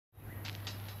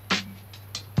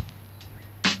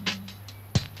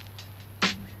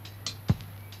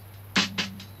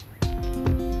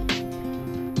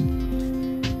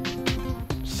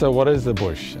So what is the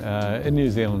bush? In New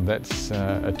Zealand, that's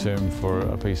a term for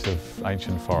a piece of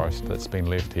ancient forest that's been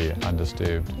left here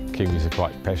undisturbed. Kiwis are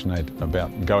quite passionate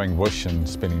about going bush and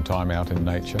spending time out in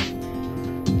nature.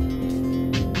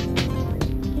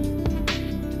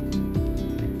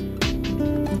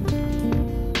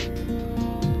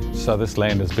 So this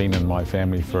land has been in my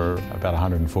family for about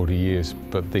 140 years,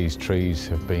 but these trees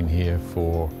have been here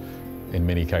for, in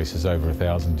many cases, over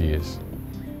 1,000 years.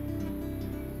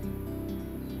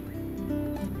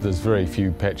 There's very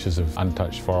few patches of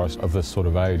untouched forest of this sort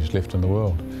of age left in the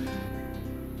world.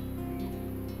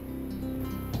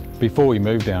 Before we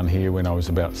moved down here, when I was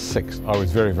about 6, I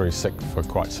was very, very sick for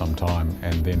quite some time,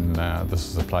 and then this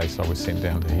is the place I was sent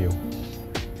down to heal.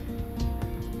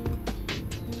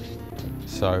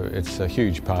 So it's a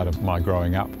huge part of my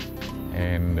growing up,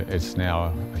 and it's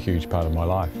now a huge part of my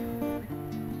life.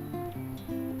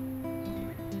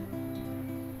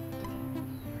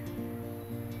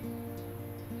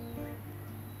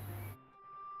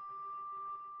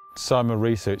 So I'm a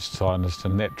research scientist,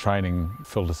 and that training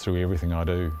filters through everything I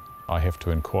do. I have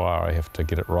to inquire, I have to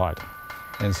get it right.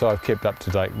 And so I've kept up to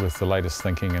date with the latest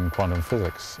thinking in quantum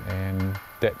physics, and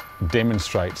that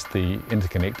demonstrates the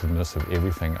interconnectedness of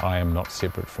everything. I am not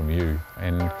separate from you,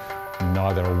 and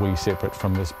neither are we separate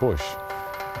from this bush.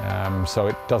 So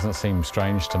it doesn't seem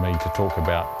strange to me to talk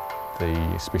about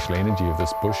the special energy of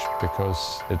this bush,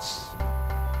 because it's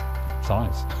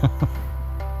science.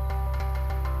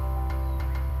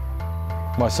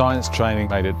 My science training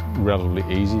made it relatively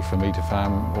easy for me to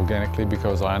farm organically,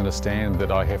 because I understand that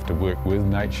I have to work with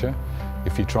nature.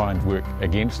 If you try and work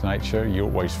against nature, you're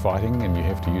always fighting, and you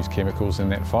have to use chemicals in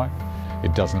that fight.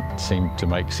 It doesn't seem to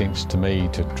make sense to me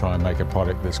to try and make a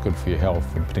product that's good for your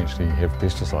health and potentially have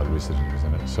pesticide residues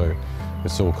in it. So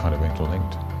it's all kind of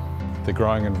interlinked. The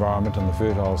growing environment and the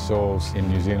fertile soils in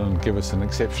New Zealand give us an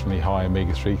exceptionally high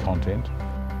omega-3 content.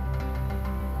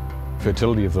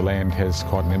 Fertility of the land has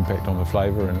quite an impact on the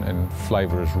flavour, and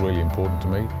flavour is really important to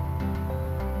me.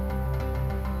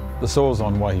 The soils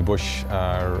on Waihi Bush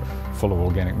are full of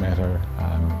organic matter,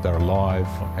 they're alive,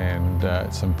 and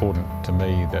it's important to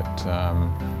me that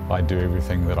I do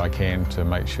everything that I can to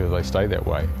make sure they stay that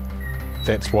way.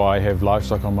 That's why I have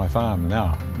livestock on my farm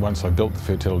now. Once I've built the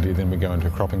fertility, then we go into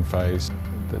a cropping phase.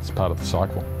 That's part of the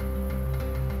cycle.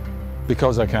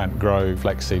 Because I can't grow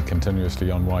flaxseed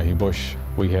continuously on Waihi Bush,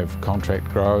 we have contract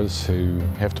growers who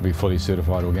have to be fully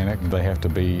certified organic. They have to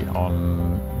be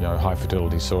on high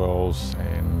fertility soils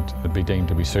and be deemed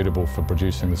to be suitable for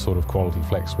producing the sort of quality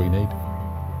flax we need.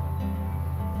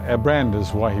 Our brand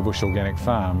is Waihi Bush Organic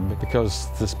Farm because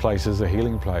this place is a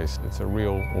healing place. It's a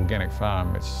real organic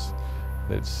farm.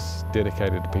 It's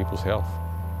dedicated to people's health.